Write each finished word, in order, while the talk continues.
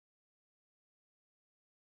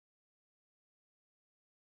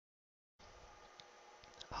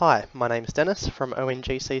Hi, my name is Dennis from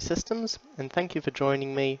ONGC Systems, and thank you for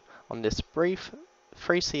joining me on this brief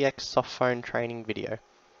FreeCX softphone training video.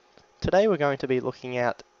 Today we're going to be looking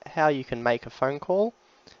at how you can make a phone call,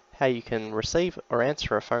 how you can receive or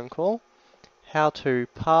answer a phone call, how to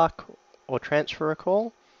park or transfer a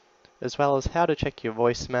call, as well as how to check your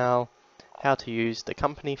voicemail, how to use the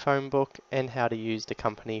company phone book, and how to use the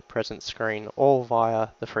company present screen, all via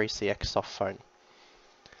the FreeCX softphone.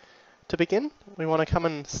 To begin, we want to come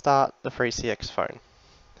and start the FreeCX phone.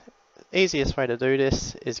 The easiest way to do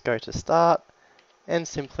this is go to Start and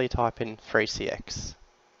simply type in FreeCX.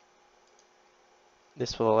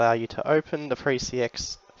 This will allow you to open the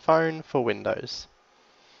FreeCX phone for Windows.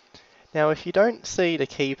 Now, if you don't see the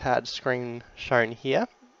keypad screen shown here,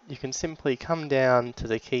 you can simply come down to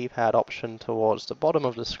the keypad option towards the bottom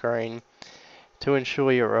of the screen to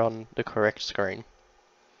ensure you're on the correct screen.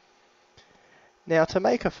 Now, to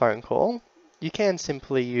make a phone call, you can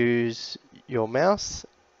simply use your mouse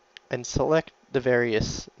and select the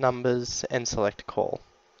various numbers and select call.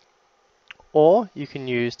 Or you can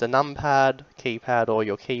use the numpad, keypad, or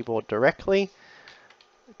your keyboard directly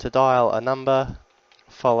to dial a number,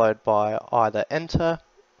 followed by either enter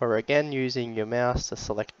or again using your mouse to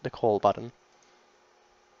select the call button.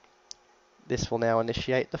 This will now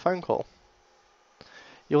initiate the phone call.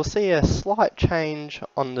 You'll see a slight change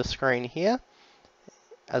on the screen here,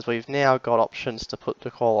 as we've now got options to put the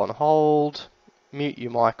call on hold, mute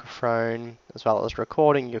your microphone, as well as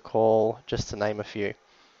recording your call, just to name a few.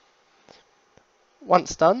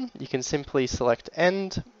 Once done, you can simply select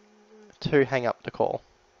End to hang up the call.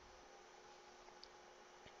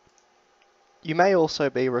 You may also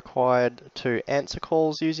be required to answer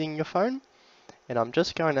calls using your phone, and I'm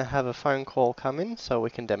just going to have a phone call come in so we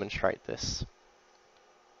can demonstrate this.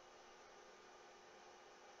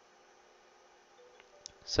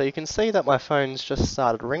 So you can see that my phone's just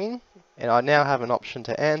started ringing, and I now have an option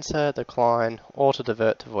to answer, decline, or to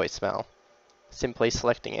divert to voicemail. Simply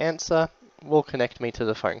selecting answer will connect me to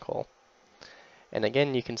the phone call. And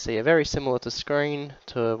again, you can see a very similar screen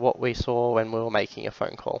to what we saw when we were making a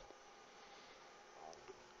phone call.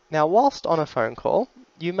 Now, whilst on a phone call,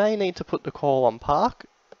 you may need to put the call on park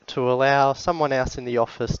to allow someone else in the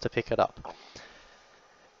office to pick it up.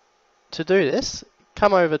 To do this,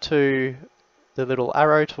 come over to the little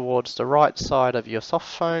arrow towards the right side of your soft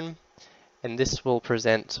phone, and this will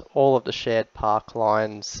present all of the shared park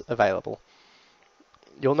lines available.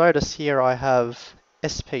 You'll notice here I have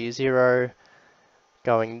SP0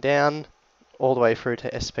 going down all the way through to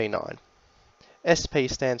SP9. SP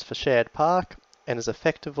stands for shared park and is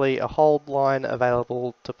effectively a hold line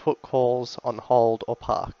available to put calls on hold or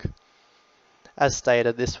park. As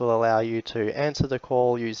stated, this will allow you to answer the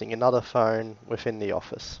call using another phone within the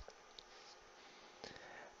office.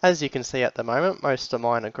 As you can see at the moment, most of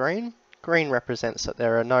mine are green. Green represents that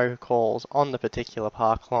there are no calls on the particular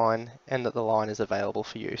park line and that the line is available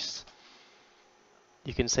for use.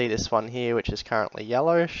 You can see this one here, which is currently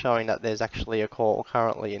yellow, showing that there's actually a call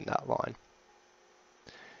currently in that line.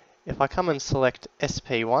 If I come and select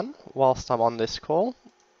SP1 whilst I'm on this call,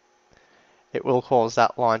 it will cause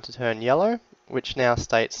that line to turn yellow, which now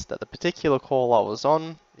states that the particular call I was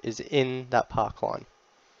on is in that park line.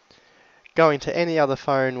 Going to any other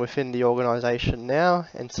phone within the organisation now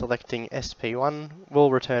and selecting SP1 will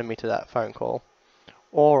return me to that phone call.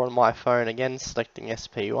 Or on my phone again, selecting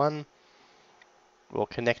SP1 will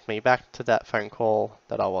connect me back to that phone call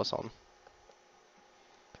that I was on.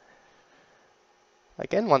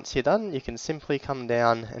 Again, once you're done, you can simply come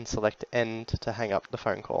down and select End to hang up the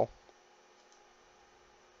phone call.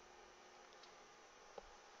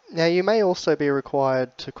 Now, you may also be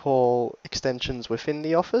required to call extensions within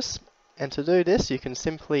the office, and to do this you can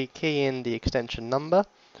simply key in the extension number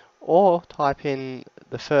or type in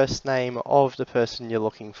the first name of the person you're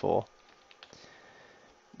looking for.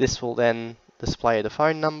 This will then display the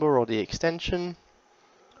phone number or the extension,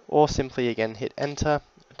 or simply again hit enter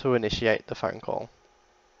to initiate the phone call.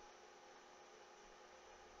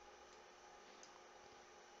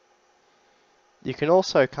 You can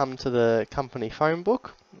also come to the company phone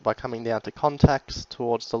book by coming down to Contacts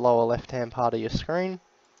towards the lower left hand part of your screen,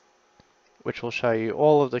 which will show you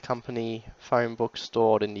all of the company phone books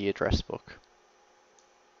stored in the address book.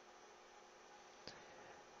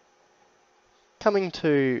 Coming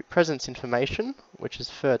to presence information, which is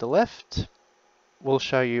further left, will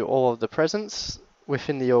show you all of the presence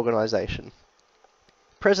within the organisation.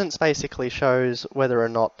 Presence basically shows whether or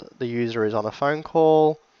not the user is on a phone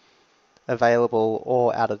call, available,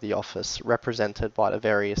 or out of the office, represented by the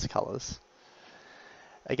various colours.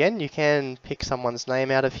 Again, you can pick someone's name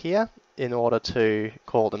out of here in order to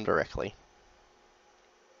call them directly.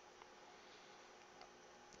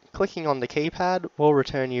 clicking on the keypad will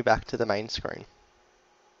return you back to the main screen.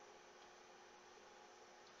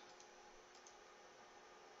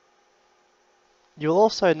 You'll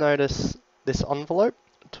also notice this envelope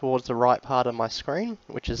towards the right part of my screen,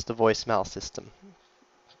 which is the voicemail system.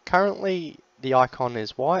 Currently, the icon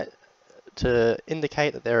is white to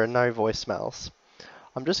indicate that there are no voicemails.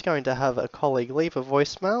 I'm just going to have a colleague leave a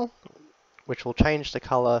voicemail, which will change the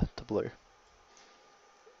color to blue.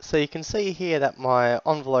 So you can see here that my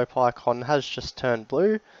envelope icon has just turned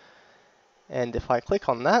blue, and if I click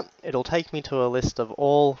on that, it'll take me to a list of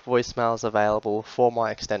all voicemails available for my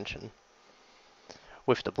extension,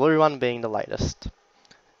 with the blue one being the latest.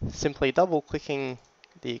 Simply double clicking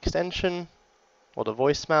the extension or the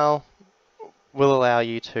voicemail will allow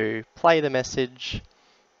you to play the message,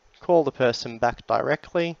 call the person back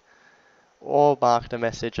directly, or mark the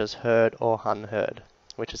message as heard or unheard,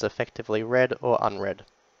 which is effectively read or unread.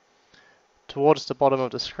 Towards the bottom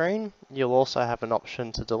of the screen, you'll also have an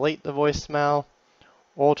option to delete the voicemail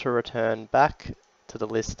or to return back to the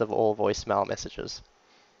list of all voicemail messages.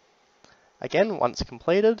 Again, once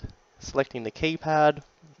completed, selecting the keypad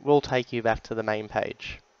will take you back to the main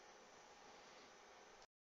page.